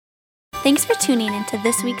Thanks for tuning into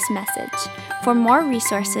this week's message. For more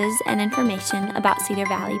resources and information about Cedar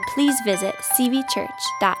Valley, please visit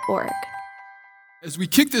cvchurch.org. As we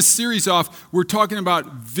kick this series off, we're talking about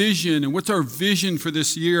vision and what's our vision for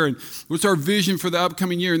this year and what's our vision for the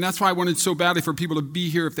upcoming year. And that's why I wanted so badly for people to be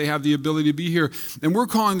here if they have the ability to be here. And we're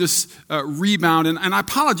calling this rebound. And I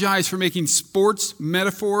apologize for making sports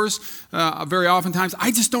metaphors very oftentimes.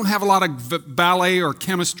 I just don't have a lot of ballet or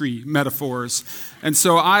chemistry metaphors. And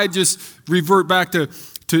so I just revert back to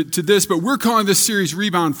this. But we're calling this series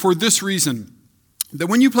Rebound for this reason. That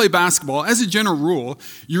when you play basketball, as a general rule,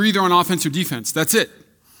 you're either on offense or defense. That's it.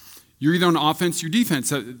 You're either on offense or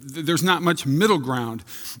defense. There's not much middle ground.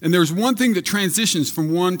 And there's one thing that transitions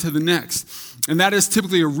from one to the next. And that is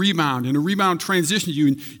typically a rebound. And a rebound transitions you.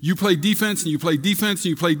 And you play defense, and you play defense, and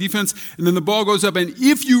you play defense. And then the ball goes up. And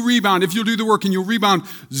if you rebound, if you'll do the work and you'll rebound,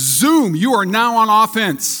 zoom, you are now on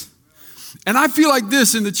offense. And I feel like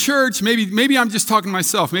this in the church, maybe I'm just talking to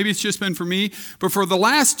myself. Maybe it's just been for me. But for the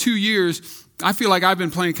last 2 years, I feel like I've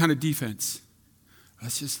been playing kind of defense.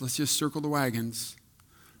 Let's just circle the wagons.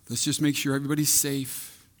 Let's just make sure everybody's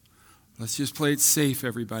safe. Let's just play it safe,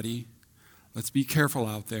 everybody. Let's be careful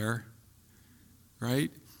out there,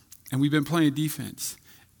 right? And we've been playing defense.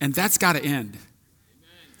 And that's got to end.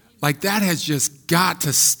 Like that has just got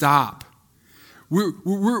to stop.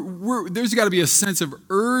 There's got to be a sense of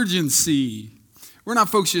urgency. We're not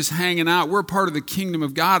folks just hanging out. We're part of the kingdom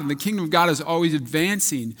of God, and the kingdom of God is always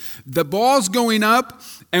advancing. The ball's going up,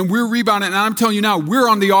 and we're rebounding. And I'm telling you now, we're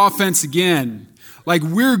on the offense again. Like,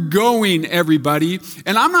 we're going, everybody.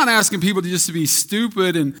 And I'm not asking people just to be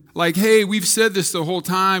stupid and like, hey, we've said this the whole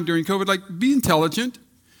time during COVID. Like, be intelligent.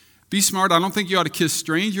 Be smart. I don't think you ought to kiss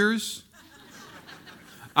strangers.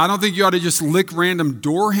 I don't think you ought to just lick random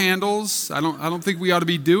door handles. I don't think we ought to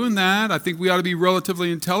be doing that. I think we ought to be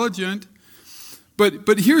relatively intelligent.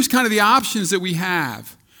 But here's kind of the options that we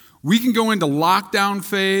have. We can go into lockdown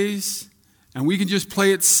phase, and we can just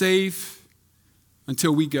play it safe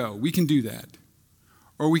until we go. We can do that.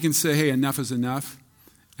 Or we can say, hey, enough is enough,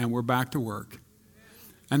 and we're back to work.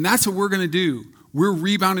 And that's what we're going to do. We're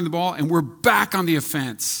rebounding the ball, and we're back on the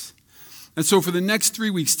offense. And so for the next 3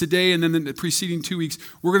 weeks, today and then the preceding 2 weeks,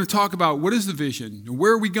 we're going to talk about what is the vision, and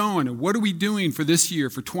where are we going, and what are we doing for this year,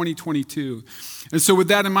 for 2022. And so with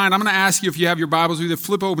that in mind, I'm going to ask you, if you have your Bibles with you,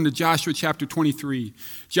 flip open to Joshua chapter 23.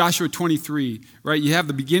 Joshua 23, right? You have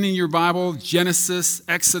the beginning of your Bible, Genesis,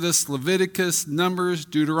 Exodus, Leviticus, Numbers,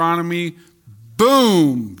 Deuteronomy.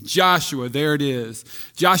 Boom! Joshua, there it is.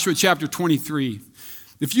 Joshua chapter 23.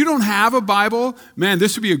 If you don't have a Bible, man,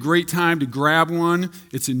 this would be a great time to grab one.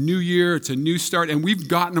 It's a new year. It's a new start. And we've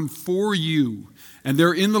gotten them for you. And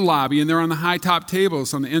they're in the lobby, and they're on the high top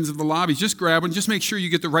tables on the ends of the lobby. Just grab one. Just make sure you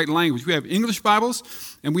get the right language. We have English Bibles,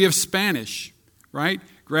 and we have Spanish, right?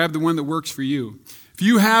 Grab the one that works for you. If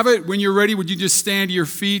you have it, when you're ready, would you just stand to your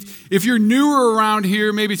feet? If you're newer around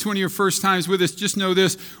here, maybe it's one of your first times with us, just know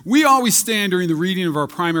this. We always stand during the reading of our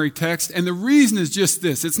primary text, and the reason is just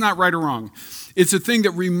this. It's not right or wrong. It's a thing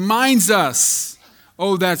that reminds us,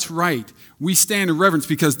 oh, that's right. We stand in reverence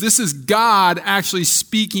because this is God actually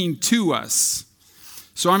speaking to us.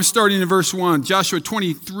 So I'm starting in verse 1. Joshua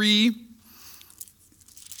 23,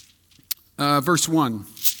 verse 1.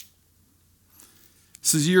 It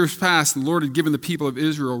says, years past, the Lord had given the people of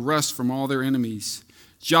Israel rest from all their enemies.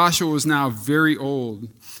 Joshua was now very old.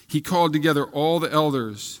 He called together all the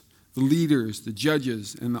elders, the leaders, the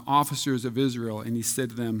judges, and the officers of Israel, and he said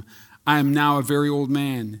to them, I am now a very old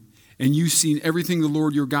man, and you've seen everything the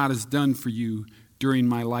Lord your God has done for you during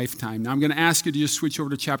my lifetime. Now I'm going to ask you to just switch over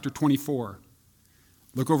to chapter 24.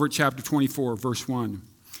 Look over at chapter 24, verse 1.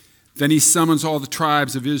 Then he summons all the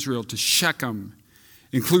tribes of Israel to Shechem,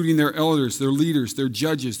 including their elders, their leaders, their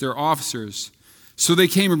judges, their officers. So they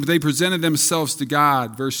came and they presented themselves to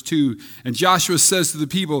God. Verse 2, and Joshua says to the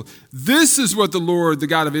people, this is what the Lord, the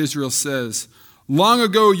God of Israel, says. Long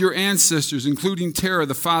ago, your ancestors, including Terah,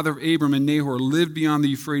 the father of Abram and Nahor, lived beyond the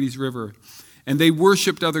Euphrates River, and they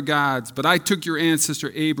worshipped other gods. But I took your ancestor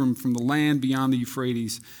Abram from the land beyond the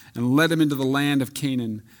Euphrates and led him into the land of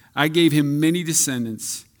Canaan. I gave him many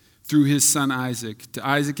descendants through his son Isaac. To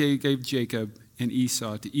Isaac I gave Jacob and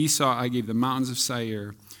Esau. To Esau I gave the mountains of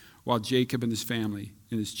Seir, while Jacob and his family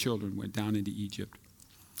and his children went down into Egypt.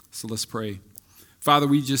 So let's pray. Father,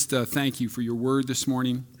 we just thank you for your word this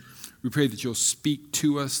morning. We pray that you'll speak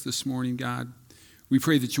to us this morning, God. We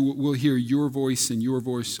pray that we'll hear your voice and your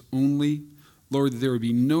voice only. Lord, that there would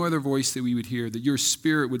be no other voice that we would hear, that your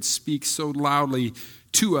Spirit would speak so loudly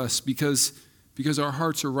to us because our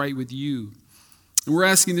hearts are right with you. And we're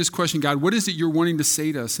asking this question, God, what is it you're wanting to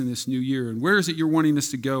say to us in this new year? And where is it you're wanting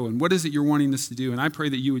us to go? And what is it you're wanting us to do? And I pray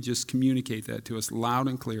that you would just communicate that to us loud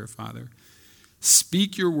and clear, Father.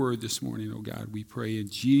 Speak your word this morning, oh God, we pray in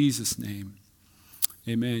Jesus' name.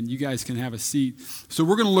 Amen. You guys can have a seat. So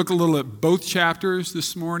we're going to look a little at both chapters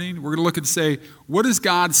this morning. We're going to look and say, what is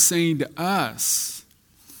God saying to us?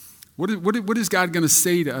 What is God going to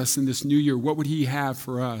say to us in this new year? What would he have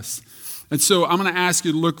for us? And so I'm going to ask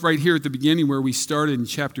you to look right here at the beginning where we started in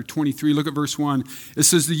chapter 23. Look at verse 1. It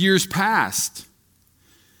says, the years passed,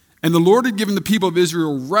 and the Lord had given the people of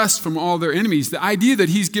Israel rest from all their enemies. The idea that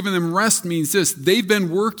he's given them rest means this. They've been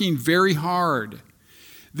working very hard.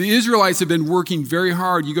 The Israelites have been working very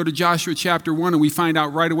hard. You go to Joshua chapter 1 and we find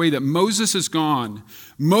out right away that Moses is gone.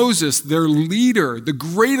 Moses, their leader, the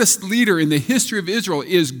greatest leader in the history of Israel,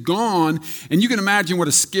 is gone. And you can imagine what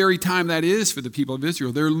a scary time that is for the people of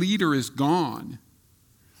Israel. Their leader is gone.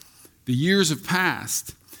 The years have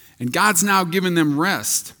passed, and God's now given them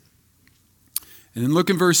rest. And then look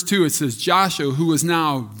in verse 2, it says, Joshua, who is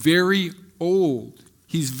now very old.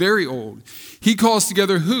 He's very old. He calls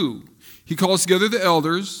together who? He calls together the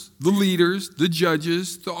elders, the leaders, the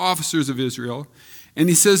judges, the officers of Israel. And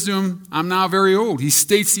he says to them, I'm now very old. He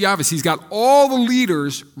states the obvious. He's got all the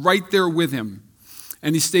leaders right there with him.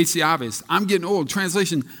 And he states the obvious. I'm getting old.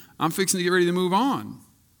 Translation, I'm fixing to get ready to move on.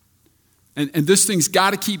 And this thing's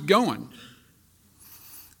got to keep going.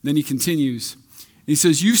 Then he continues. He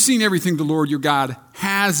says, you've seen everything the Lord your God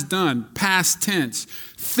has done, past tense.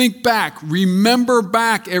 Think back. Remember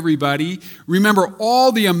back, everybody. Remember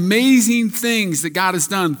all the amazing things that God has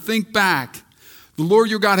done. Think back. The Lord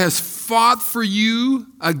your God has fought for you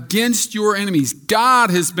against your enemies.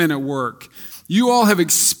 God has been at work. You all have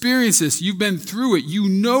experienced this. You've been through it. You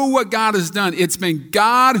know what God has done. It's been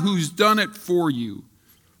God who's done it for you.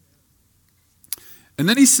 And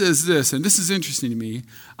then he says this, and this is interesting to me.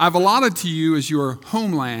 I've allotted to you as your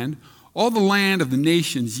homeland all the land of the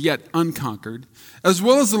nations yet unconquered, as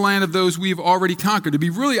well as the land of those we have already conquered. It'd be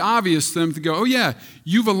really obvious to them to go, oh yeah,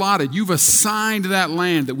 you've assigned that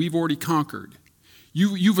land that we've already conquered.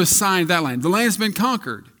 You've assigned that land. The land's been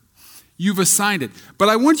conquered. You've assigned it. But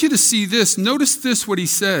I want you to see this. Notice this, what he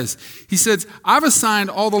says. He says, I've assigned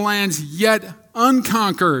all the lands yet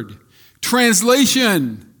unconquered.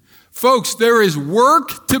 Translation. Folks, there is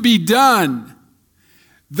work to be done.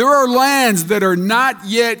 There are lands that are not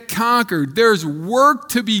yet conquered. There's work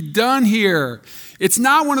to be done here. It's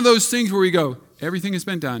not one of those things where we go, everything has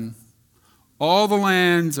been done. All the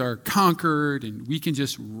lands are conquered and we can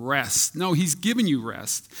just rest. No, he's given you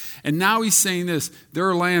rest. And now he's saying this, there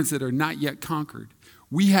are lands that are not yet conquered.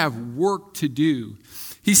 We have work to do.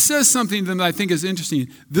 He says something that I think is interesting.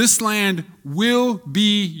 This land will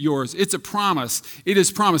be yours. It's a promise. It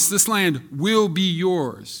is promised. This land will be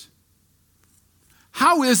yours.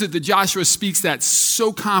 How is it that Joshua speaks that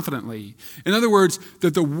so confidently? In other words,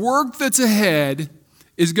 that the work that's ahead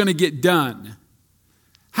is going to get done.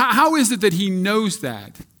 How is it that he knows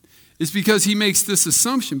that? It's because he makes this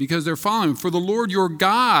assumption, because they're following him. For the Lord your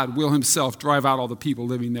God will himself drive out all the people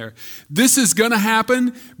living there. This is going to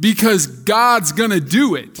happen because God's going to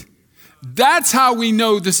do it. That's how we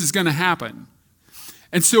know this is going to happen.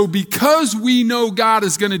 And so because we know God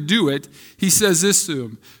is going to do it, he says this to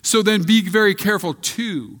them. So then be very careful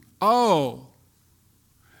too. Oh,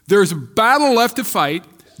 there's a battle left to fight.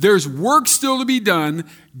 There's work still to be done.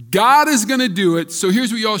 God is going to do it. So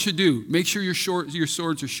here's what y'all should do. Make sure your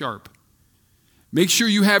swords are sharp. Make sure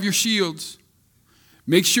you have your shields.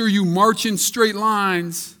 Make sure you march in straight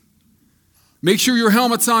lines. Make sure your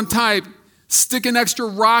helmet's on tight. Stick an extra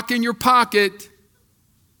rock in your pocket.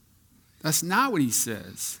 That's not what he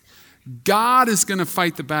says. God is going to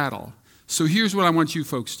fight the battle. So here's what I want you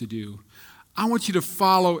folks to do. I want you to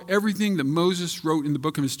follow everything that Moses wrote in the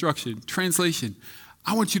book of instruction. Translation,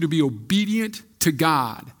 I want you to be obedient to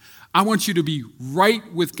God. I want you to be right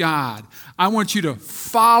with God. I want you to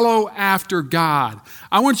follow after God.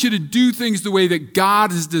 I want you to do things the way that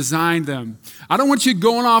God has designed them. I don't want you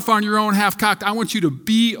going off on your own half-cocked. I want you to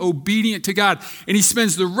be obedient to God. And he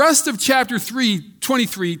spends the rest of chapter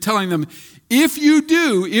 23 telling them, if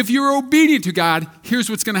you're obedient to God, here's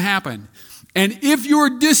what's going to happen. And if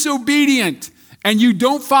you're disobedient and you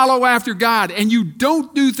don't follow after God and you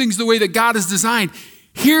don't do things the way that God has designed,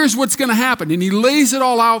 here's what's going to happen. And he lays it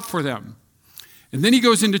all out for them. And then he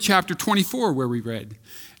goes into chapter 24 where we read.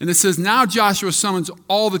 And it says, now Joshua summons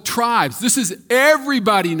all the tribes. This is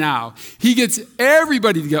everybody now. He gets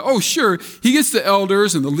everybody together. Oh, sure. He gets the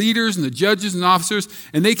elders and the leaders and the judges and officers.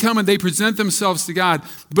 And they come and they present themselves to God.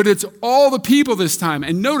 But it's all the people this time.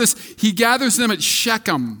 And notice he gathers them at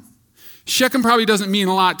Shechem. Shechem probably doesn't mean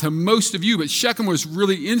a lot to most of you, but Shechem was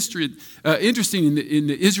really interesting in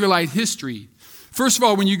the Israelite history. First of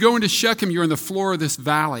all, when you go into Shechem, you're in the floor of this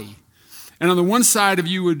valley. And on the one side of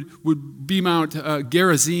you would be Mount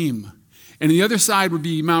Gerizim. And the other side would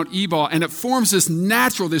be Mount Ebal. And it forms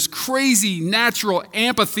this crazy natural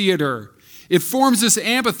amphitheater. It forms this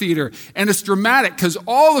amphitheater. And it's dramatic because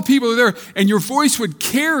all the people are there. And your voice would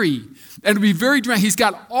carry. And it would be very dramatic. He's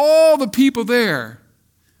got all the people there.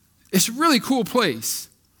 It's a really cool place.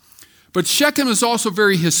 But Shechem is also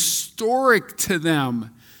very historic to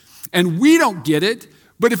them. And we don't get it.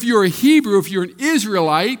 But if you're a Hebrew, if you're an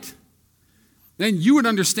Israelite, then you would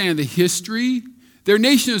understand the history. Their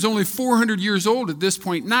nation is only 400 years old at this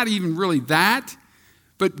point, not even really that,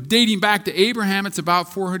 but dating back to Abraham, it's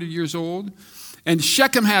about 400 years old. And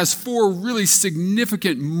Shechem has 4 really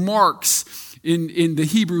significant marks in the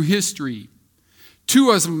Hebrew history. Two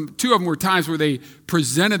of them were times where they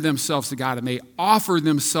presented themselves to God and they offered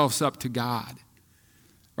themselves up to God.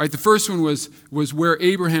 Right? The first one was where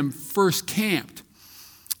Abraham first camped.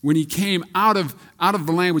 When he came out of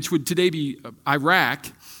the land, which would today be Iraq,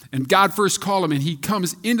 and God first called him, and he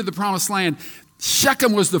comes into the promised land.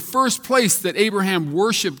 Shechem was the first place that Abraham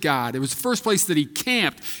worshiped God. It was the first place that he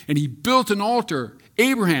camped, and he built an altar.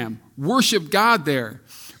 Abraham worshiped God there.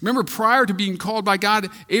 Remember, prior to being called by God,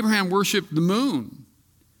 Abraham worshiped the moon.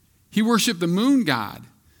 He worshiped the moon god.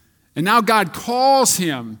 And now God calls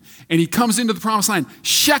him, and he comes into the promised land.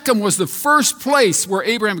 Shechem was the first place where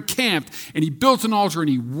Abraham camped, and he built an altar, and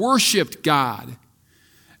he worshiped God.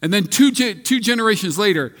 And then two generations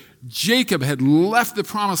later, Jacob had left the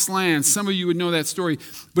promised land. Some of you would know that story.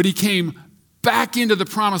 But he came back into the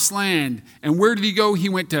promised land. And where did he go? He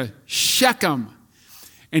went to Shechem.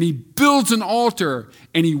 And he builds an altar,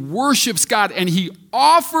 and he worships God, and he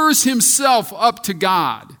offers himself up to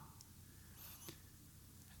God.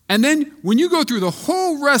 And then when you go through the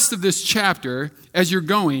whole rest of this chapter as you're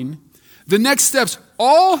going, the next steps,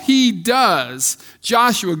 all he does,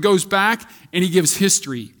 Joshua goes back and he gives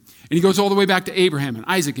history. And he goes all the way back to Abraham and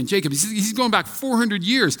Isaac and Jacob. He's going back 400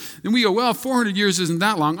 years. And we go, well, 400 years isn't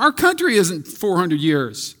that long. Our country isn't 400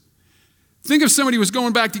 years. Think if somebody was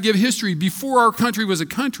going back to give history before our country was a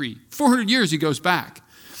country. 400 years he goes back.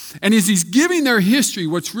 And as he's giving their history,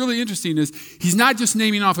 what's really interesting is he's not just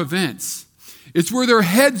naming off events. It's where their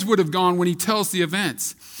heads would have gone when he tells the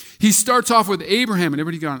events. He starts off with Abraham, and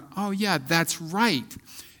everybody going, oh yeah, that's right.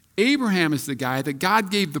 Abraham is the guy that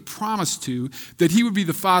God gave the promise to that he would be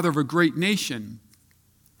the father of a great nation,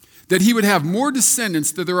 that he would have more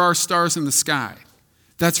descendants than there are stars in the sky.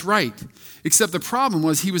 That's right. Except the problem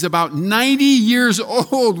was he was about 90 years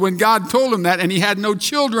old when God told him that, and he had no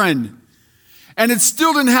children. And it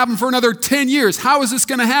still didn't happen for another 10 years. How is this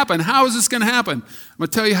going to happen? How is this going to happen? I'm going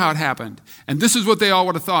to tell you how it happened. And this is what they all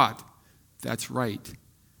would have thought. That's right.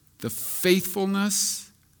 The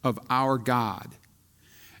faithfulness of our God.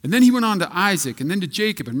 And then he went on to Isaac and then to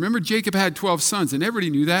Jacob. And remember, Jacob had 12 sons, and everybody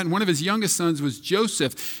knew that. And one of his youngest sons was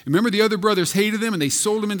Joseph. And remember, the other brothers hated him, and they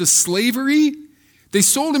sold him into slavery? They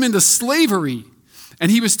sold him into slavery. And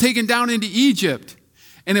he was taken down into Egypt.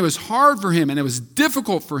 And it was hard for him, and it was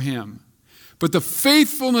difficult for him. But the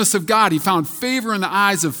faithfulness of God, he found favor in the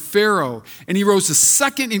eyes of Pharaoh. And he rose to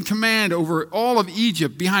second in command over all of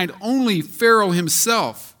Egypt, behind only Pharaoh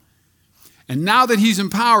himself. And now that he's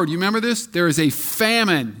empowered, you remember this? There is a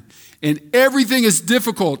famine. And everything is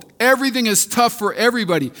difficult. Everything is tough for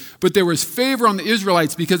everybody. But there was favor on the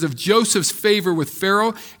Israelites because of Joseph's favor with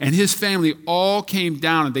Pharaoh. And his family all came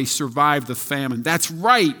down and they survived the famine. That's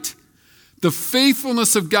right. The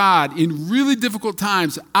faithfulness of God in really difficult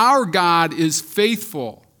times. Our God is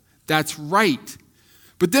faithful. That's right.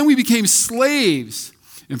 But then we became slaves.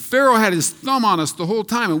 And Pharaoh had his thumb on us the whole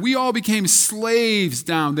time. And we all became slaves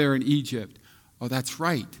down there in Egypt. Oh, that's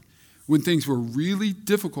right. When things were really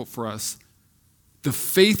difficult for us, the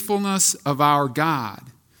faithfulness of our God.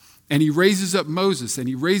 And he raises up Moses and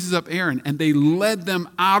he raises up Aaron, and they led them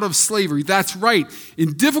out of slavery. That's right.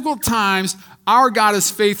 In difficult times, our God is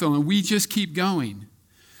faithful, and we just keep going.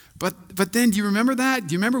 But then, do you remember that?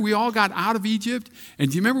 Do you remember we all got out of Egypt? And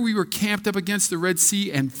do you remember we were camped up against the Red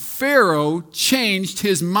Sea, and Pharaoh changed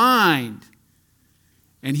his mind?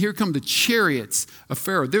 And here come the chariots of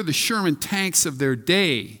Pharaoh. They're the Sherman tanks of their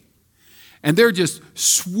day. And they're just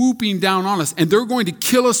swooping down on us. And they're going to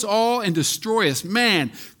kill us all and destroy us.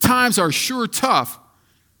 Man, times are sure tough.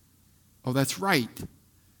 Oh, that's right.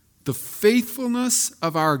 The faithfulness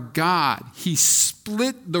of our God. He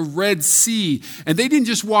split the Red Sea. And they didn't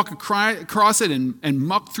just walk across it and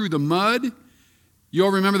muck through the mud. You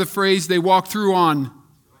all remember the phrase, they walked through on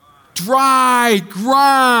dry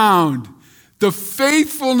ground. The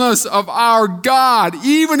faithfulness of our God,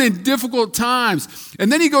 even in difficult times.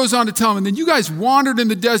 And then he goes on to tell them, and then you guys wandered in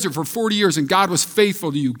the desert for 40 years, and God was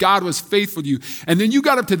faithful to you. God was faithful to you. And then you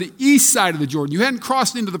got up to the east side of the Jordan. You hadn't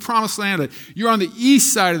crossed into the promised land. You're on the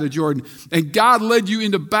east side of the Jordan. And God led you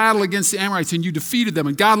into battle against the Amorites, and you defeated them.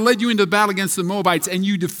 And God led you into battle against the Moabites, and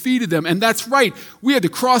you defeated them. And that's right. We had to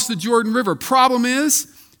cross the Jordan River. Problem is,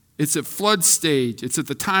 it's at flood stage. It's at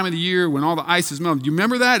the time of the year when all the ice is melted. You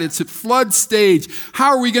remember that? It's at flood stage.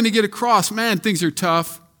 How are we going to get across? Man, things are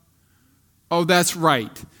tough. Oh, that's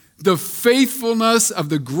right. The faithfulness of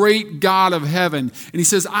the great God of heaven. And he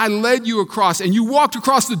says, I led you across, and you walked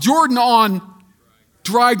across the Jordan on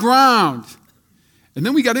dry ground. And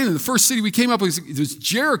then we got in, the first city we came up with was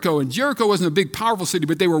Jericho. And Jericho wasn't a big, powerful city,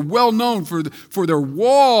 but they were well known for their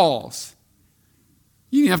walls.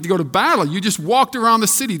 You didn't have to go to battle. You just walked around the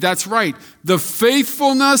city. That's right. The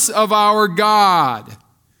faithfulness of our God.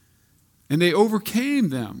 And they overcame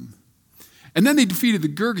them. And then they defeated the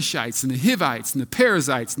Girgashites and the Hivites and the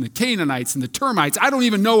Perizzites and the Canaanites and the termites. I don't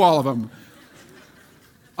even know all of them.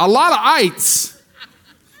 A lot of ites.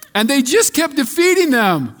 And they just kept defeating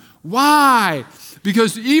them. Why?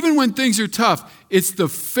 Because even when things are tough, it's the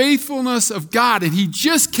faithfulness of God. And he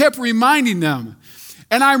just kept reminding them.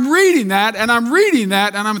 And I'm reading that, and I'm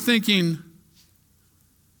thinking,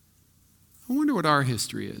 I wonder what our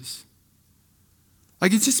history is.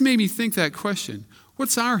 Like, it just made me think that question.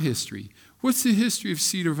 What's our history? What's the history of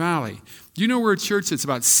Cedar Valley? Do you know we're a church that's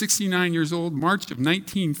about 69 years old? March of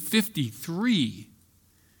 1953.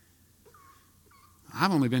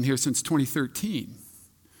 I've only been here since 2013.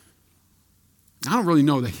 I don't really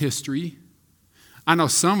know the history. I know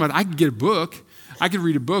some of it. I could get a book. I could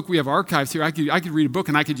read a book. We have archives here. I could read a book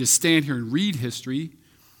and I could just stand here and read history.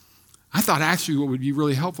 I thought actually what would be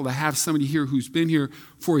really helpful to have somebody here who's been here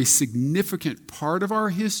for a significant part of our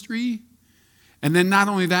history. And then not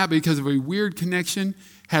only that, because of a weird connection,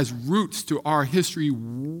 has roots to our history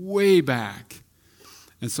way back.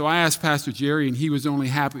 And so I asked Pastor Jerry, and he was only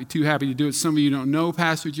too happy to do it. Some of you don't know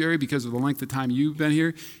Pastor Jerry because of the length of time you've been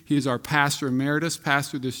here. He is our pastor emeritus,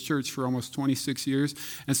 pastored this church for almost 26 years.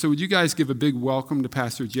 And so would you guys give a big welcome to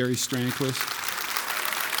Pastor Jerry Stranquist?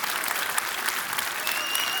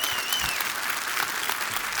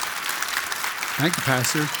 Thank you,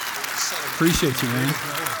 Pastor. Appreciate you, man.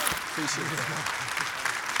 Appreciate it.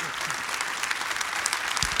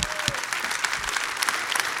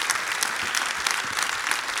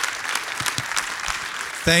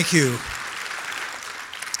 Thank you.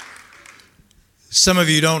 Some of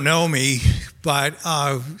you don't know me, but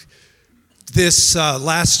this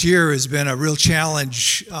last year has been a real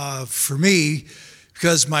challenge for me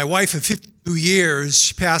because my wife of 52 years,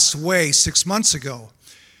 she passed away 6 months ago.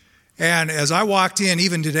 And as I walked in,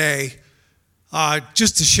 even today,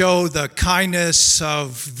 just to show the kindness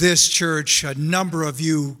of this church, a number of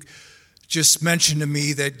you just mentioned to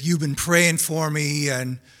me that you've been praying for me,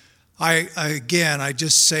 and I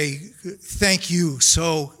just say thank you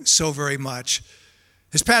so very much.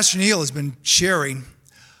 As Pastor Neil has been sharing,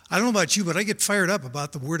 I don't know about you, but I get fired up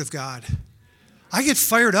about the Word of God. I get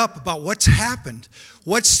fired up about what's happened,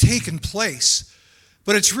 what's taken place.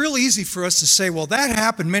 But it's real easy for us to say, well, that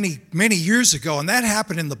happened many years ago, and that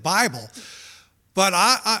happened in the Bible. But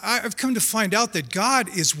I've come to find out that God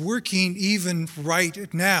is working even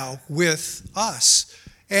right now with us,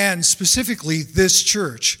 and specifically this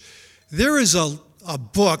church. There is a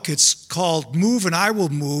book, it's called Move and I Will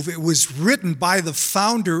Move. It was written by the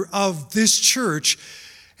founder of this church,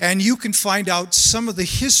 and you can find out some of the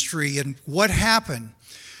history and what happened.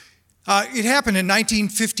 It happened in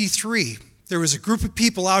 1953. There was a group of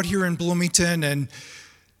people out here in Bloomington, and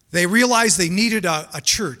they realized they needed a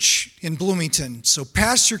church in Bloomington. So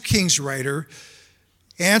Pastor Kingswriter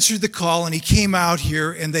answered the call, and he came out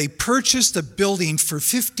here, and they purchased a building for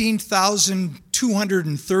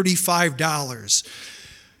 $15,235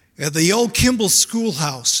 at the old Kimball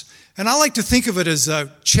Schoolhouse. And I like to think of it as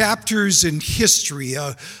chapters in history,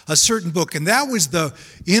 a certain book. And that was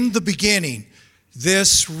in the beginning.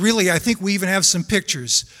 This really, I think we even have some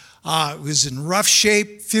pictures. It was in rough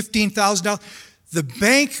shape, $15,000. The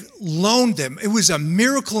bank loaned them. It was a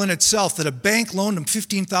miracle in itself that a bank loaned them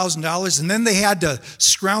 $15,000, and then they had to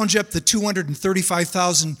scrounge up the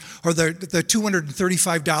 $235,000 or the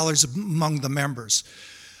 $235 among the members.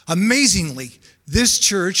 Amazingly, this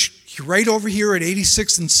church, right over here at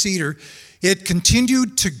 86th and Cedar, it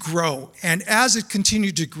continued to grow. And as it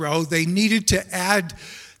continued to grow, they needed to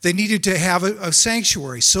have a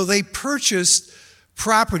sanctuary. So they purchased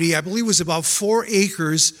property, I believe it was about 4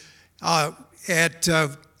 acres, at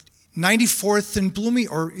 94th in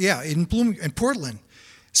Portland.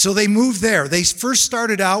 So they moved there. They first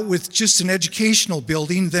started out with just an educational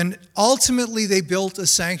building, then ultimately they built a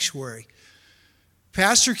sanctuary.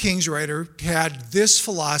 Pastor Kingsreiter had this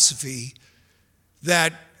philosophy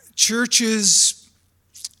that churches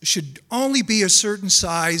should only be a certain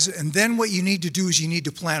size, and then what you need to do is you need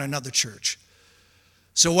to plant another church.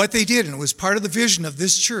 So what they did, and it was part of the vision of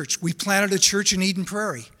this church, we planted a church in Eden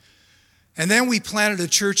Prairie. And then we planted a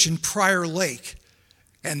church in Prior Lake.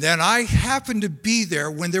 And then I happened to be there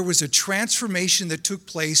when there was a transformation that took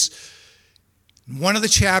place in one of the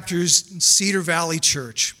chapters in Cedar Valley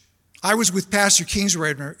Church. I was with Pastor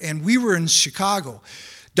Kingsreiter, and we were in Chicago.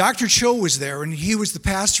 Dr. Cho was there, and he was the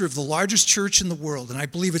pastor of the largest church in the world, and I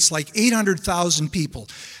believe it's like 800,000 people.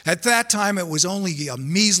 At that time, it was only a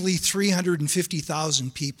measly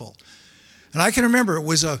 350,000 people. And I can remember it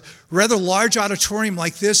was a rather large auditorium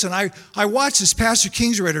like this, and I watched as Pastor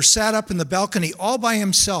Kingsreiter sat up in the balcony all by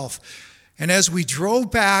himself. And as we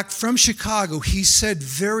drove back from Chicago, he said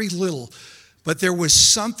very little, but there was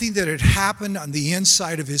something that had happened on the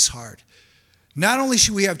inside of his heart. Not only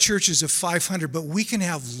should we have churches of 500, but we can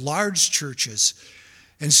have large churches.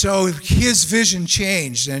 And so his vision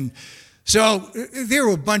changed. And so there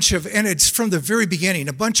were a bunch of, and it's from the very beginning,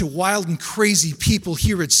 a bunch of wild and crazy people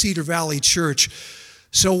here at Cedar Valley Church.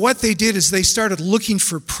 So what they did is they started looking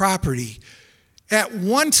for property. At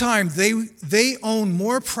one time, they owned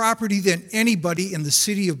more property than anybody in the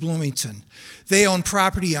city of Bloomington. They owned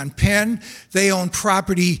property on Penn. They owned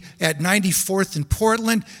property at 94th and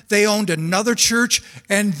Portland. They owned another church.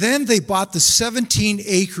 And then they bought the 17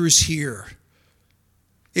 acres here.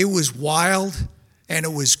 It was wild and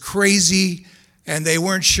it was crazy. And they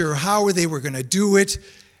weren't sure how they were going to do it.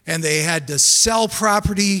 And they had to sell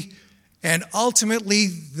property. And ultimately,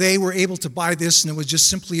 they were able to buy this, and it was just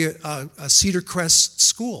simply a Cedar Crest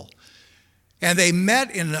school. And they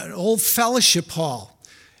met in an old fellowship hall.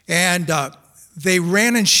 And they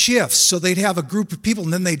ran in shifts, so they'd have a group of people,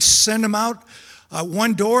 and then they'd send them out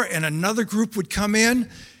one door, and another group would come in,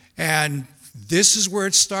 and this is where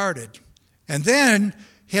it started. And then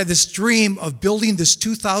he had this dream of building this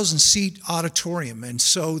 2,000-seat auditorium. And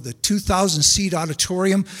so the 2,000-seat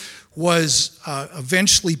auditorium was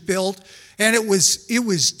eventually built, and it was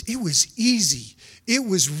easy. It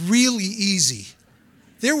was really easy.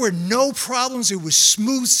 There were no problems. It was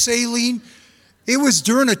smooth sailing. It was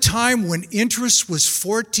during a time when interest was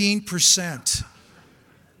 14%.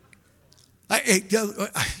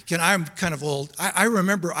 I'm kind of old. I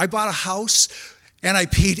remember I bought a house and I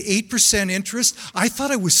paid 8% interest. I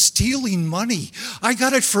thought I was stealing money. I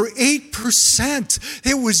got it for 8%.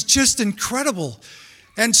 It was just incredible.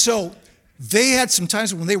 And so they had some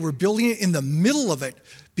times when they were building it in the middle of it,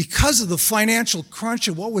 because of the financial crunch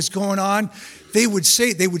of what was going on, they would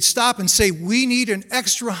stop and say, we need an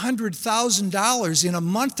extra $100,000 in a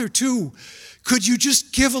month or two. Could you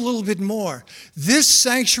just give a little bit more? This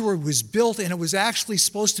sanctuary was built, and it was actually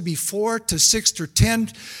supposed to be 4 to 6 or 10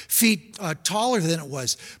 feet taller than it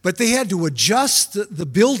was. But they had to adjust the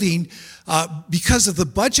building because of the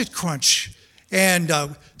budget crunch. And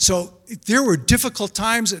so there were difficult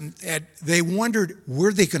times, and they wondered,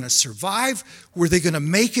 were they going to survive? Were they going to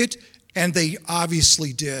make it? And they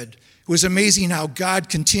obviously did. It was amazing how God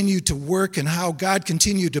continued to work and how God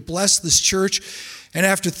continued to bless this church. And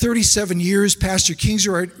after 37 years, Pastor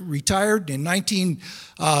Kingsreiter retired in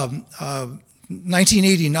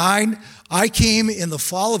 1989. I came in the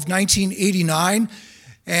fall of 1989,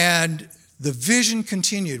 and the vision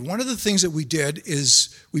continued. One of the things that we did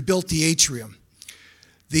is we built the atrium.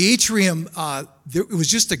 The atrium, it was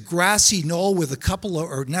just a grassy knoll with a couple of,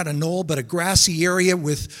 or not a knoll, but a grassy area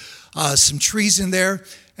with some trees in there.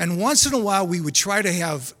 And once in a while, we would try to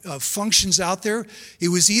have functions out there. It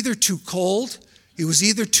was either too cold, it was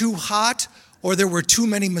either too hot, or there were too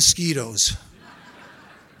many mosquitoes.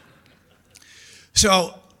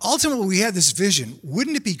 So ultimately, we had this vision.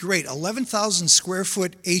 Wouldn't it be great? 11,000 square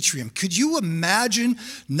foot atrium. Could you imagine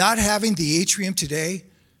not having the atrium today?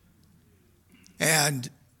 And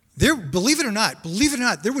there, believe it or not,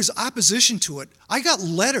 there was opposition to it. I got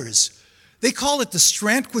letters. They called it the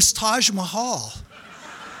Strandquist Taj Mahal.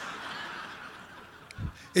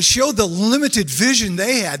 It showed the limited vision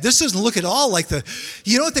they had. This doesn't look at all like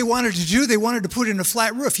you know what they wanted to do? They wanted to put in a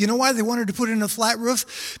flat roof. You know why they wanted to put in a flat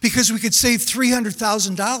roof? Because we could save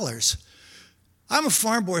 $300,000. I'm a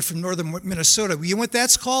farm boy from northern Minnesota. You know what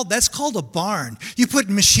that's called? That's called a barn. You put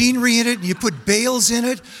machinery in it, and you put bales in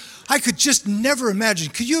it. I could just never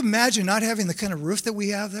imagine. Could you imagine not having the kind of roof that we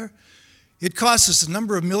have there? It cost us a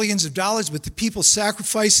number of millions of dollars, but the people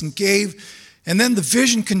sacrificed and gave. And then the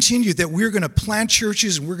vision continued that we're going to plant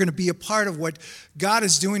churches and we're going to be a part of what God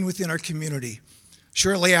is doing within our community.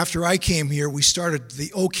 Shortly after I came here, we started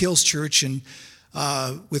the Oak Hills Church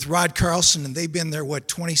with Rod Carlson, and they've been there,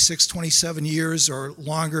 26, 27 years or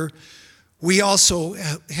longer. We also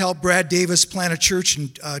helped Brad Davis plant a church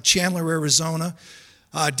in Chandler, Arizona.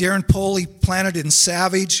 Darren Poley planted in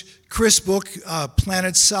Savage. Chris Book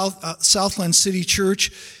planted Southland City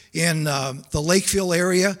Church in the Lakeville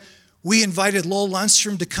area. We invited Lowell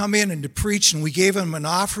Lundstrom to come in and to preach, and we gave him an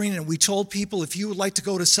offering, and we told people, if you would like to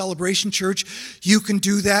go to Celebration Church, you can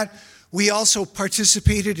do that. We also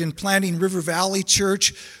participated in planting River Valley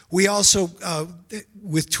Church. We also,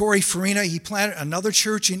 with Tori Farina, he planted another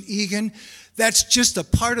church in Eagan. That's just a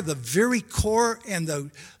part of the very core and the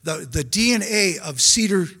DNA of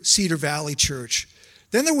Cedar Valley Church.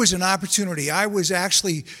 Then there was an opportunity. I was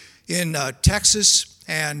actually in Texas,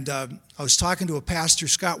 and I was talking to a pastor,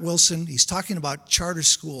 Scott Wilson. He's talking about charter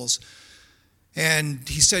schools. And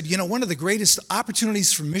he said, one of the greatest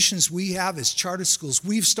opportunities for missions we have is charter schools.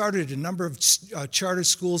 We've started a number of charter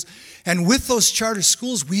schools. And with those charter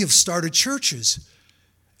schools, we have started churches.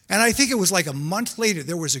 And I think it was like a month later,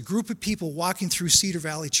 there was a group of people walking through Cedar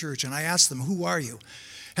Valley Church. And I asked them, who are you?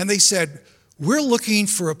 And they said, we're looking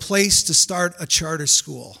for a place to start a charter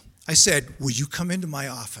school. I said, would you come into my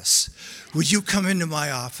office? Would you come into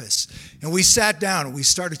my office? And we sat down and we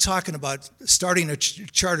started talking about starting a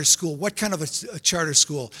charter school. What kind of a charter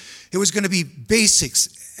school? It was going to be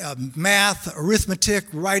basics, math, arithmetic,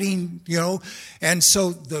 writing, and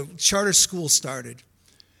so the charter school started.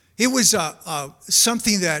 It was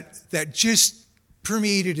something that just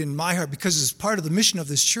permeated in my heart because it's part of the mission of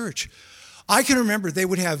this church. I can remember they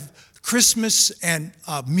would have Christmas and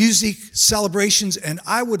music celebrations, and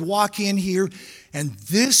I would walk in here, and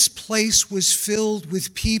this place was filled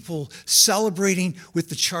with people celebrating with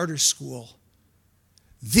the charter school.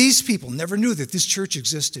 These people never knew that this church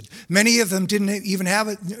existed. Many of them didn't even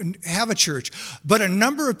have a church, but a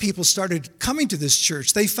number of people started coming to this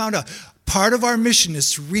church. They found out part of our mission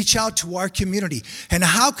is to reach out to our community. And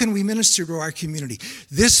how can we minister to our community?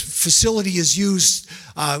 This facility is used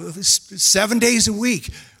 7 days a week.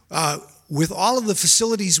 With all of the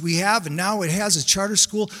facilities we have, and now it has a charter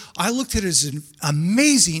school, I looked at it as an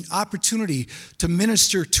amazing opportunity to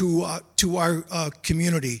minister to our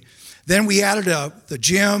community. Then we added the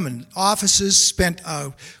gym and offices,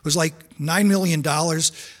 it was like $9 million.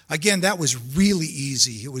 Again, that was really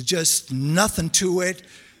easy. It was just nothing to it,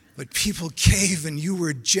 but people gave and you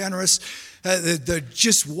were generous. They're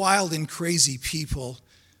just wild and crazy people.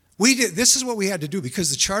 This is what we had to do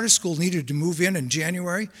because the charter school needed to move in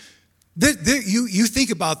January. You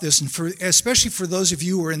think about this, and especially for those of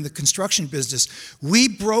you who are in the construction business, we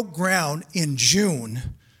broke ground in June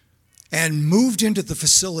and moved into the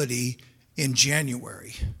facility in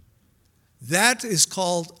January. That is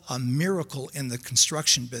called a miracle in the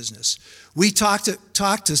construction business. We talked to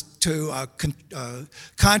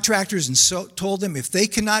contractors and told them if they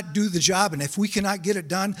cannot do the job and if we cannot get it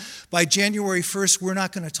done by January 1st, we're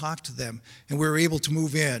not going to talk to them, and we were able to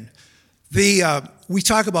move in. We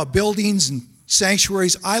talk about buildings and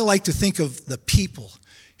sanctuaries. I like to think of the people.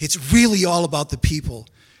 It's really all about the people.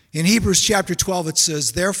 In Hebrews chapter 12, it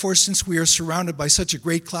says, therefore, since we are surrounded by such a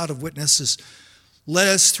great cloud of witnesses, let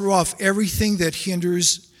us throw off everything that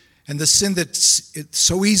hinders and the sin that it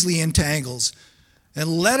so easily entangles, and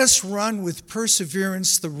let us run with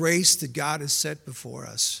perseverance the race that God has set before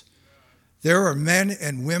us. There are men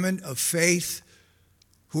and women of faith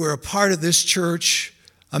who are a part of this church,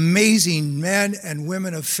 amazing men and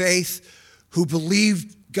women of faith who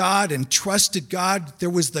believed God and trusted God. There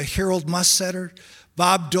was the Harold Mussetter,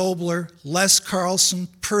 Bob Dobler, Les Carlson,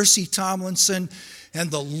 Percy Tomlinson, and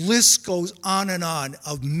the list goes on and on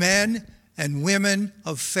of men and women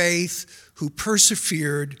of faith who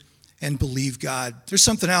persevered and believed God. There's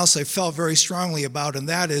something else I felt very strongly about, and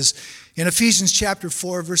that is in Ephesians chapter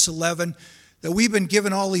 4, verse 11, that we've been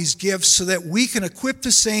given all these gifts so that we can equip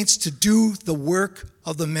the saints to do the work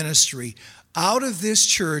of the ministry. Out of this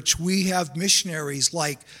church, we have missionaries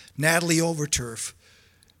like Natalie Overturf,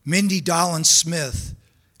 Mindy Dolan-Smith,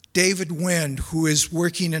 David Wind, who is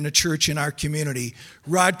working in a church in our community,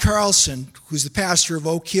 Rod Carlson, who's the pastor of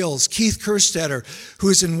Oak Hills, Keith Kerstetter, who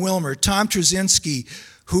is in Wilmer, Tom Trzynski,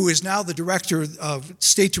 who is now the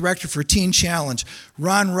state director for Teen Challenge,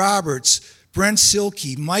 Ron Roberts, Brent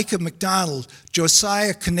Silke, Micah McDonald,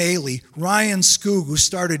 Josiah Canale, Ryan Skoog, who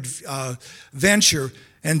started Venture,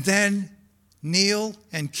 and then Neil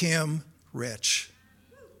and Kim Rich.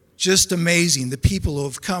 Just amazing, the people who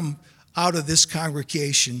have come out of this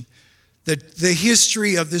congregation. The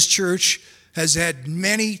history of this church has had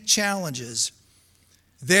many challenges.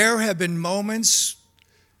 There have been moments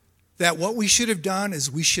that what we should have done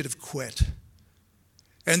is we should have quit.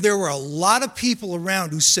 And there were a lot of people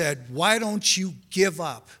around who said, why don't you give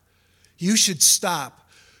up? You should stop.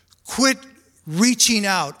 Quit reaching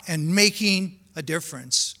out and making a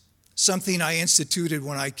difference. Something I instituted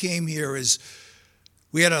when I came here is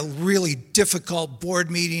we had a really difficult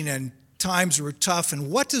board meeting and times were tough.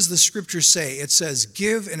 And what does the scripture say? It says,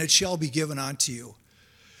 give and it shall be given unto you.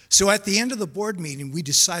 So at the end of the board meeting, we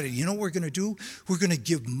decided, you know what we're going to do? We're going to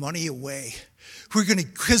give money away. We're going to,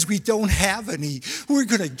 because we don't have any, we're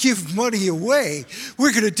going to give money away.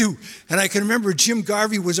 We're going to do, and I can remember Jim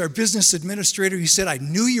Garvey was our business administrator. He said, I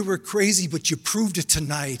knew you were crazy, but you proved it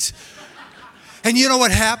tonight. And you know what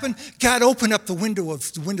happened? God opened up the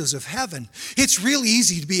windows of heaven. It's real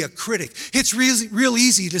easy to be a critic. It's real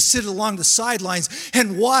easy to sit along the sidelines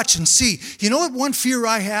and watch and see. You know what one fear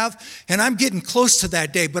I have? And I'm getting close to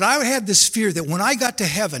that day, but I had this fear that when I got to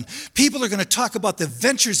heaven, people are going to talk about the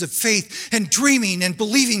ventures of faith and dreaming and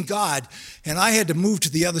believing God. And I had to move to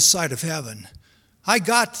the other side of heaven. I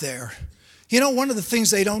got there. You know, one of the things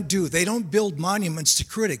they don't do, they don't build monuments to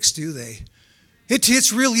critics, do they?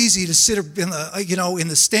 It's real easy to sit in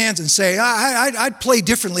the stands and say, I'd play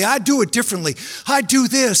differently. I'd do it differently. I'd do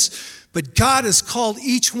this. But God has called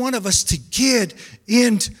each one of us to get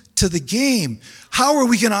into the game. How are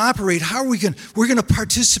we going to operate? We're going to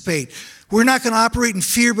participate. We're not going to operate in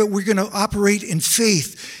fear, but we're going to operate in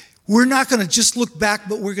faith. We're not going to just look back,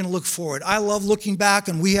 but we're going to look forward. I love looking back,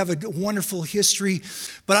 and we have a wonderful history.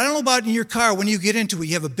 But I don't know about in your car, when you get into it,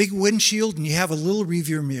 you have a big windshield and you have a little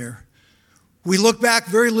rearview mirror. We look back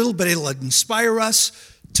very little, but it'll inspire us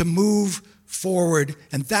to move forward,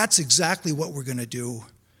 and that's exactly what we're going to do.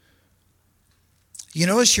 You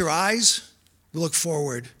notice your eyes look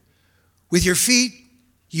forward. With your feet,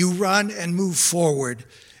 you run and move forward.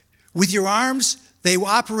 With your arms, they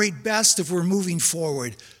operate best if we're moving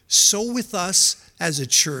forward. So with us as a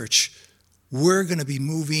church, we're going to be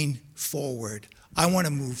moving forward. I want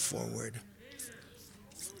to move forward.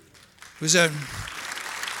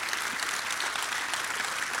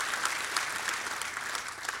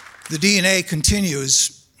 The DNA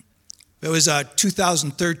continues. It was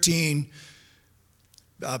 2013.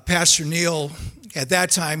 Pastor Neil, at that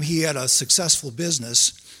time, he had a successful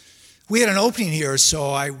business. We had an opening here,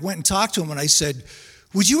 so I went and talked to him, and I said,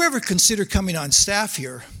 would you ever consider coming on staff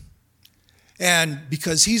here? And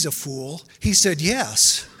because he's a fool, he said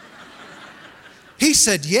yes. He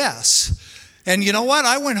said yes. And you know what?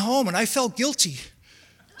 I went home, and I felt guilty.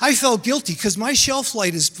 I felt guilty because my shelf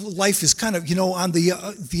life is kind of, on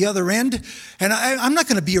the other end. And I'm not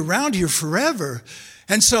going to be around here forever.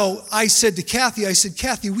 And so I said to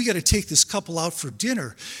Kathy, we got to take this couple out for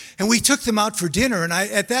dinner. And we took them out for dinner. And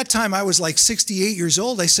at that time, I was like 68 years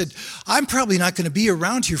old. I said, I'm probably not going to be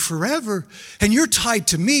around here forever. And you're tied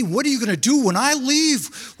to me. What are you going to do when I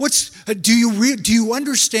leave? Do you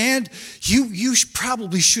understand? You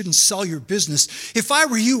probably shouldn't sell your business. If I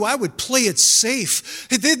were you, I would play it safe.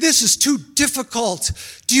 This is too difficult.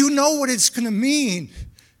 Do you know what it's going to mean?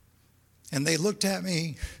 And they looked at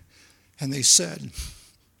me and they said,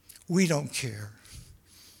 we don't care.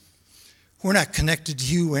 We're not connected to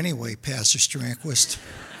you anyway, Pastor Strandquist.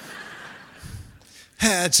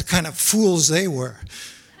 That's the kind of fools they were.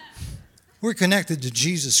 We're connected to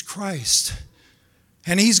Jesus Christ,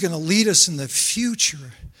 and he's going to lead us in the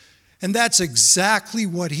future. And that's exactly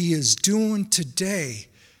what he is doing today.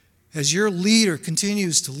 As your leader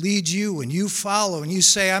continues to lead you and you follow and you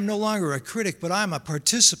say, I'm no longer a critic, but I'm a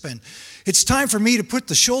participant. It's time for me to put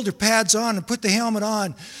the shoulder pads on and put the helmet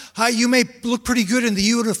on. You may look pretty good in the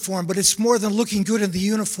uniform, but it's more than looking good in the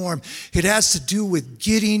uniform. It has to do with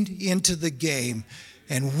getting into the game.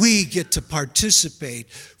 And we get to participate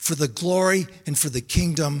for the glory and for the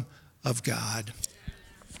kingdom of God.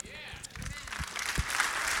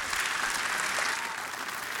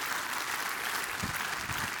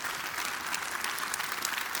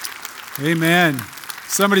 Amen.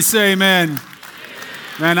 Somebody say amen.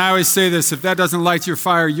 Man, I always say this, if that doesn't light your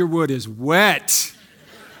fire, your wood is wet.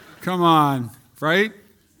 Come on, right?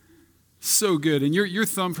 So good. And your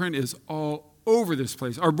thumbprint is all over this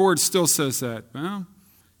place. Our board still says that. Well,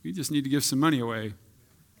 you just need to give some money away.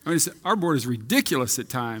 Our board is ridiculous at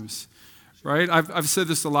times, right? I've said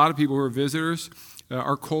this to a lot of people who are visitors.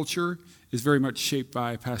 Our culture is very much shaped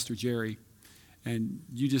by Pastor Jerry. And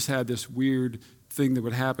you just had this weird thing that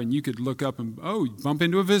would happen. You could look up and, you bump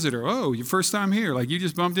into a visitor. Oh, your first time here. Like you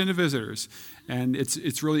just bumped into visitors. And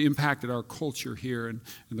it's really impacted our culture here and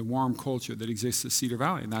the warm culture that exists at Cedar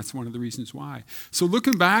Valley. And that's one of the reasons why. So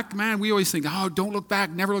looking back, man, we always think, don't look back,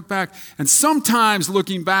 never look back. And sometimes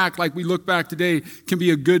looking back, like we look back today, can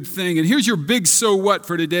be a good thing. And here's your big so what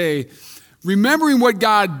for today. Remembering what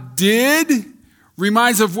God did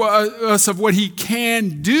reminds us of what he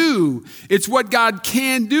can do. It's what God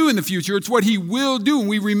can do in the future. It's what he will do. And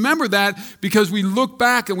we remember that because we look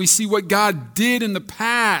back and we see what God did in the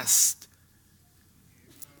past.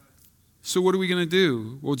 So what are we going to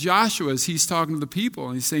do? Well, Joshua, as he's talking to the people,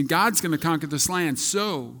 and he's saying, God's going to conquer this land.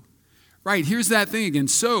 So, right, here's that thing again.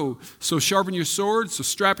 So sharpen your swords, so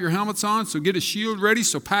strap your helmets on, so get a shield ready,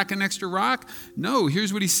 so pack an extra rock. No,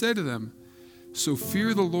 here's what he said to them. So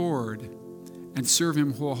fear the Lord and serve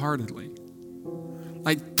him wholeheartedly.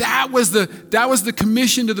 Like that was the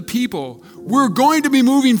commission to the people. We're going to be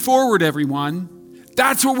moving forward, everyone.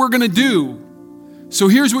 That's what we're going to do. So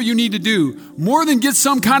here's what you need to do. More than get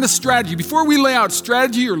some kind of strategy. Before we lay out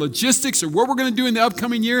strategy or logistics or what we're going to do in the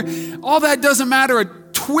upcoming year, all that doesn't matter a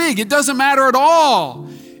twig. It doesn't matter at all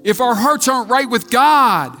if our hearts aren't right with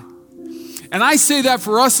God. And I say that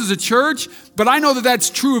for us as a church, but I know that that's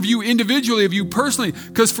true of you individually, of you personally,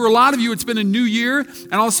 because for a lot of you, it's been a new year,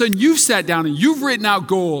 and all of a sudden you've sat down and you've written out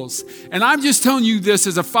goals. And I'm just telling you this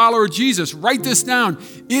as a follower of Jesus. Write this down.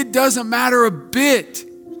 It doesn't matter a bit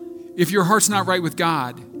if your heart's not right with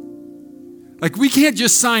God. Like we can't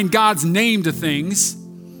just sign God's name to things.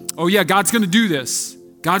 Oh yeah, God's going to do this.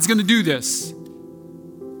 God's going to do this.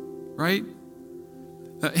 Right?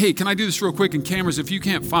 Hey, can I do this real quick? And cameras, if you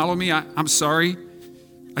can't follow me, I'm sorry.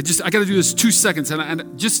 I got to do this 2 seconds.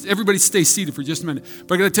 And just everybody stay seated for just a minute.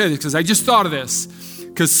 But I got to tell you this because I just thought of this.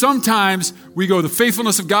 Because sometimes we go, the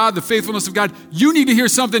faithfulness of God, the faithfulness of God. You need to hear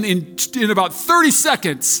something in about 30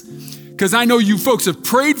 seconds. Because I know you folks have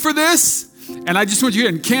prayed for this. And I just want you to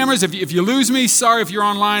hear, and cameras, if you lose me, sorry if you're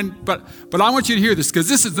online, but I want you to hear this because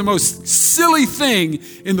this is the most silly thing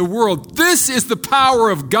in the world. This is the power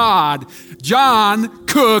of God. John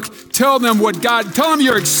Cook, tell them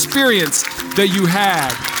your experience that you had.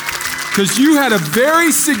 Because you had a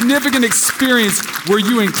very significant experience where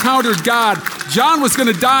you encountered God. John was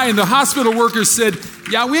going to die, and the hospital workers said,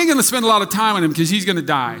 yeah, we ain't going to spend a lot of time on him because he's going to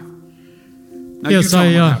die. Now, yes, I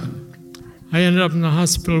ended up in the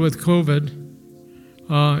hospital with COVID.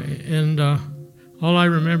 And all I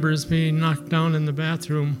remember is being knocked down in the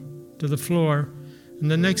bathroom to the floor.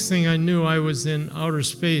 And the next thing I knew, I was in outer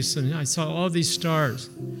space, and I saw all these stars.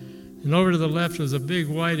 And over to the left was a big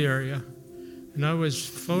white area. And I was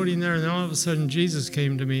floating there, and then all of a sudden, Jesus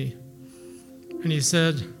came to me. And he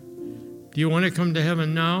said, do you want to come to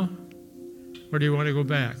heaven now, or do you want to go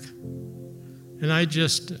back? And I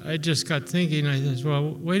just got thinking, I said,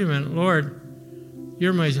 well, wait a minute, Lord,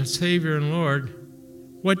 you're my Savior and Lord.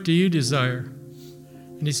 What do you desire?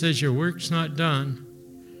 And he says, your work's not done.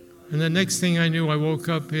 And the next thing I knew, I woke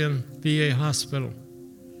up in VA hospital.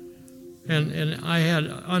 And I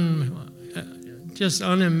had just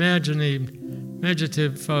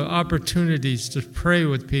unimaginative opportunities to pray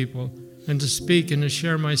with people and to speak and to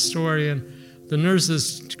share my story. And the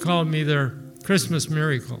nurses called me their Christmas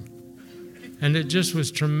miracle. And it just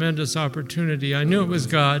was tremendous opportunity. I knew it was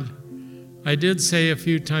God. I did say a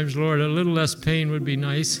few times, Lord, a little less pain would be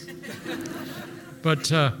nice. But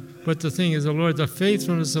the thing is, the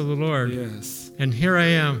faithfulness of the Lord. Yes. And here I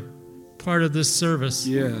am, part of this service.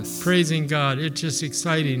 Yes. Praising God. It's just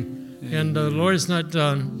exciting. Amen. And the Lord's not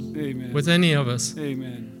done Amen. With any of us.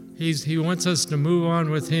 Amen. He wants us to move on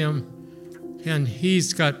with him, and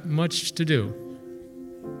he's got much to do.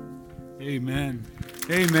 Amen.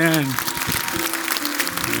 Amen.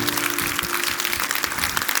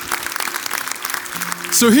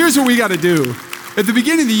 So here's what we got to do. At the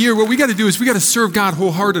beginning of the year, what we got to do is we got to serve God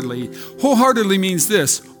wholeheartedly. Wholeheartedly means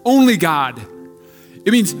this: only God.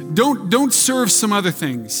 It means don't serve some other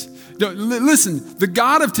things. Listen, the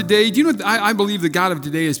God of today, do you know, I believe the God of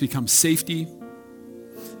today has become safety.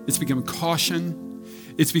 It's become caution.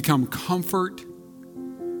 It's become comfort,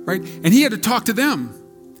 right? And he had to talk to them.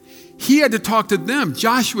 He had to talk to them.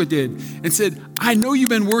 Joshua did, and said, I know you've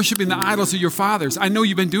been worshiping the idols of your fathers. I know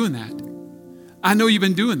you've been doing that. I know you've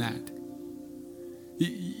been doing that.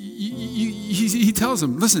 He tells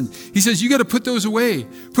them, listen, he says, you got to put those away.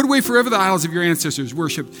 Put away forever the idols of your ancestors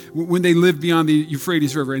worshiped when they lived beyond the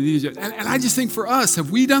Euphrates River. And I just think for us, have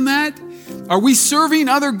we done that? Are we serving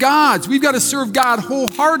other gods? We've got to serve God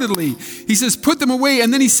wholeheartedly. He says, put them away.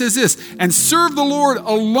 And then he says this, and serve the Lord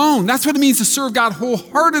alone. That's what it means to serve God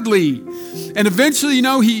wholeheartedly. And eventually,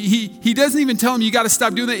 he doesn't even tell him you got to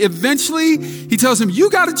stop doing that. Eventually, he tells him, you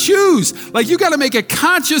got to choose. Like you got to make a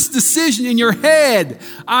conscious decision in your head.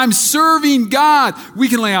 I'm serving God. We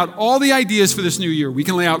can lay out all the ideas for this new year. We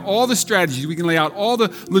can lay out all the strategies. We can lay out all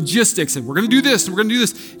the logistics. And we're going to do this and we're going to do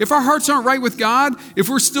this. If our hearts aren't right with God, if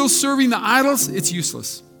we're still serving the idols, it's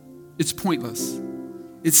useless. It's pointless.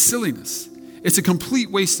 It's silliness. It's a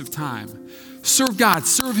complete waste of time. Serve God.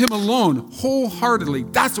 Serve him alone, wholeheartedly.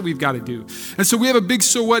 That's what we've got to do. And so we have a big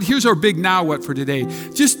so what. Here's our big now what for today.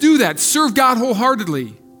 Just do that. Serve God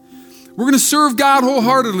wholeheartedly. We're going to serve God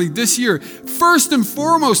wholeheartedly this year. First and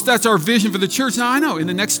foremost, that's our vision for the church. Now, I know in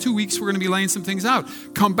the next 2 weeks, we're going to be laying some things out.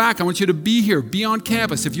 Come back. I want you to be here. Be on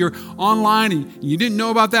campus. If you're online and you didn't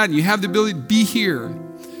know about that and you have the ability to be here.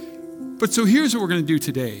 But so here's what we're going to do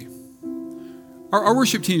today. Our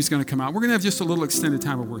worship team is going to come out. We're going to have just a little extended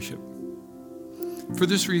time of worship. For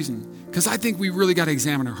this reason, because I think we really got to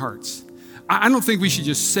examine our hearts. I don't think we should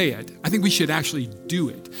just say it. I think we should actually do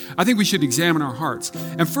it. I think we should examine our hearts.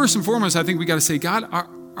 And first and foremost, I think we got to say, God,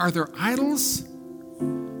 are there idols?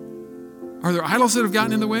 Are there idols that have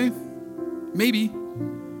gotten in the way? Maybe.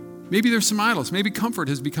 Maybe there's some idols. Maybe comfort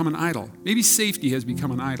has become an idol. Maybe safety has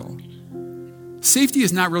become an idol. Safety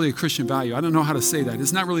is not really a Christian value. I don't know how to say that.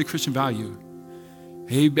 It's not really a Christian value.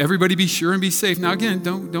 Hey, everybody be sure and be safe. Now again,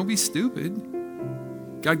 don't be stupid.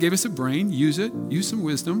 God gave us a brain. Use it. Use some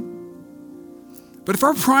wisdom. But if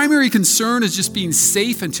our primary concern is just being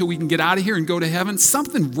safe until we can get out of here and go to heaven,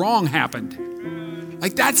 something wrong happened.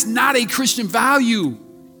 Like that's not a Christian value.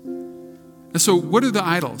 And so what are the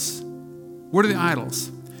idols? What are the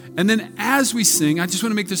idols? And then as we sing, I just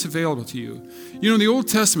want to make this available to you. You know, in the Old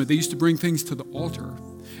Testament, they used to bring things to the altar.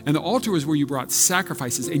 And the altar was where you brought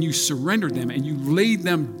sacrifices and you surrendered them and you laid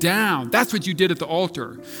them down. That's what you did at the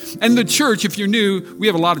altar. And the church, if you're new, we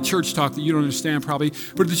have a lot of church talk that you don't understand probably,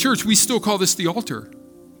 but at the church, we still call this the altar.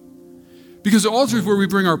 Because the altar is where we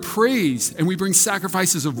bring our praise and we bring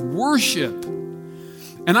sacrifices of worship.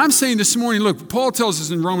 And I'm saying this morning, look, Paul tells us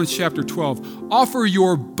in Romans chapter 12, offer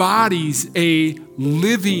your bodies a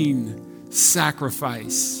living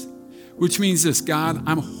sacrifice, which means this, God,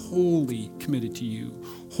 I'm wholly committed to you.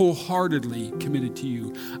 Wholeheartedly committed to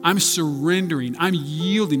you. I'm surrendering. I'm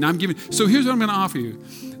yielding. I'm giving. So here's what I'm going to offer you.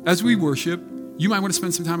 As we worship, you might want to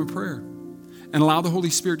spend some time in prayer and allow the Holy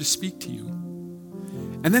Spirit to speak to you.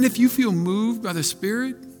 And then if you feel moved by the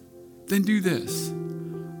Spirit, then do this.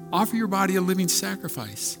 Offer your body a living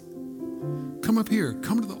sacrifice. Come up here.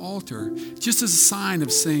 Come to the altar. Just as a sign of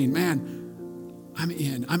saying, man, I'm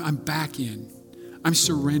in. I'm back in. I'm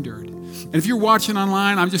surrendered. And if you're watching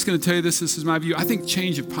online, I'm just going to tell you this is my view. I think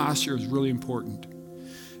change of posture is really important.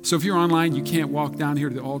 So if you're online, you can't walk down here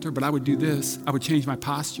to the altar, but I would do this. I would change my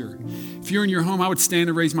posture. If you're in your home, I would stand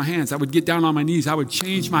and raise my hands. I would get down on my knees. I would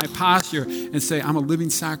change my posture and say, I'm a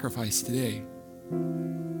living sacrifice today.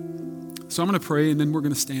 So I'm going to pray, and then we're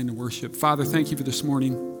going to stand and worship. Father, thank you for this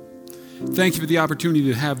morning. Thank you for the opportunity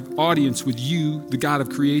to have audience with you, the God of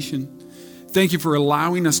creation. Thank you for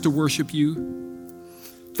allowing us to worship you.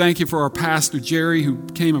 Thank you for our pastor, Jerry, who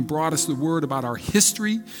came and brought us the word about our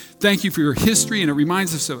history. Thank you for your history, and it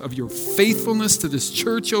reminds us of your faithfulness to this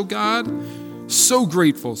church, oh God. So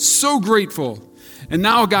grateful, so grateful. And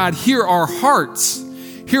now, God, hear our hearts.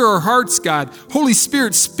 Hear our hearts, God. Holy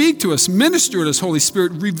Spirit, speak to us. Minister to us, Holy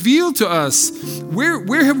Spirit. Reveal to us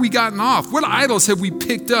where have we gotten off? What idols have we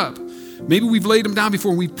picked up? Maybe we've laid them down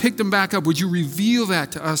before and we picked them back up. Would you reveal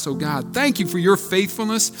that to us, oh God? Thank you for your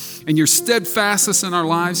faithfulness and your steadfastness in our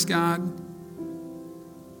lives, God.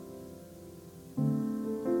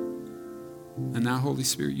 And now, Holy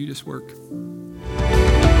Spirit, you just work.